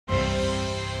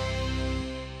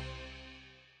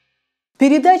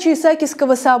Передачу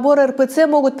Исаакиевского собора РПЦ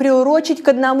могут приурочить к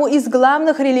одному из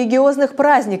главных религиозных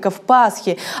праздников –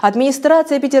 Пасхи.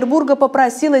 Администрация Петербурга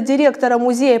попросила директора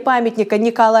музея-памятника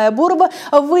Николая Бурова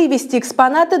вывести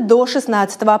экспонаты до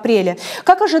 16 апреля.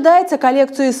 Как ожидается,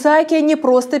 коллекцию Исаакия не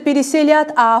просто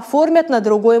переселят, а оформят на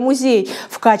другой музей.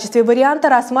 В качестве варианта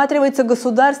рассматривается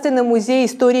Государственный музей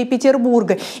истории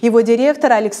Петербурга. Его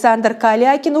директор Александр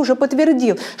Калякин уже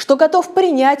подтвердил, что готов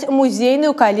принять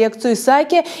музейную коллекцию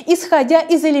Исаакия, исходя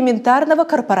из элементарного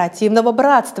корпоративного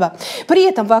братства. При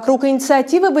этом вокруг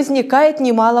инициативы возникает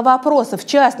немало вопросов. В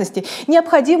частности,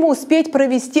 необходимо успеть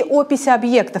провести опись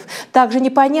объектов. Также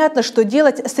непонятно, что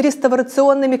делать с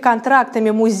реставрационными контрактами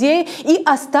музея и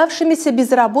оставшимися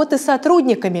без работы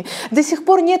сотрудниками. До сих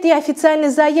пор нет и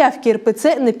официальной заявки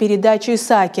РПЦ на передачу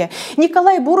Исаакия.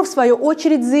 Николай Буров, в свою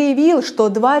очередь, заявил, что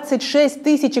 26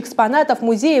 тысяч экспонатов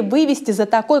музея вывести за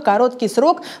такой короткий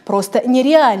срок просто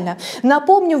нереально.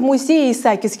 Напомню, в музее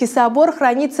Исаакиевский собор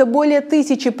хранится более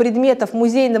 1000 предметов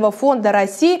Музейного фонда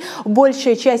России.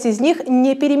 Большая часть из них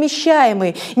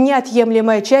неперемещаемые,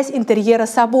 неотъемлемая часть интерьера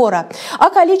собора.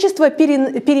 А количество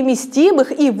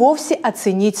переместимых и вовсе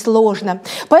оценить сложно.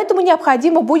 Поэтому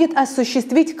необходимо будет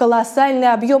осуществить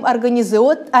колоссальный объем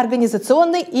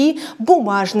организационной и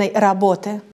бумажной работы.